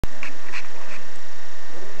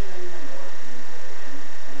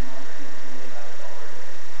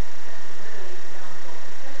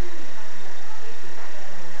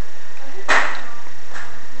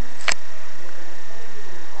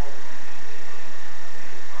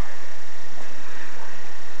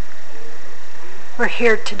We're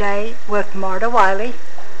here today with Marta Wiley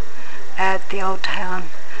at the Old Town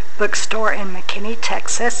Bookstore in McKinney,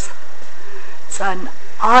 Texas. It's an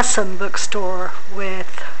awesome bookstore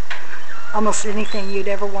with almost anything you'd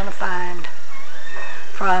ever want to find,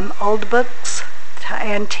 from old books to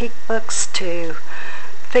antique books to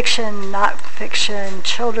fiction, not fiction,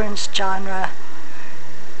 children's genre,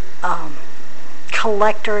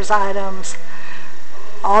 collector's items,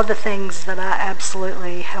 all the things that I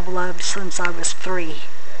absolutely have loved since I was 3.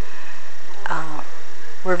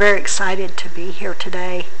 We're very excited to be here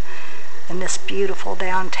today in this beautiful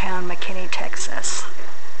downtown McKinney, Texas,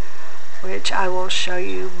 which I will show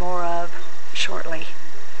you more of shortly.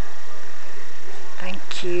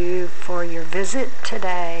 Thank you for your visit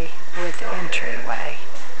today with Entryway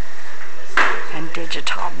and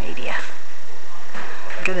Digital Media.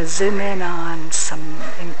 I'm going to zoom in on some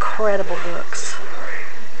incredible books.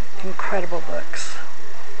 Incredible books.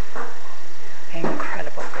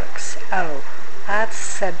 Incredible books. Oh, I've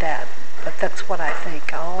said that, but that's what I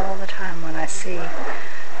think all the time when I see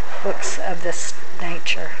books of this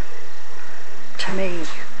nature. To me,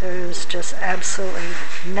 there's just absolutely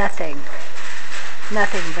nothing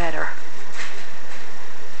better.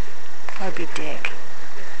 Moby Dick,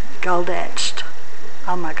 gold etched.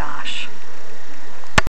 Oh my gosh.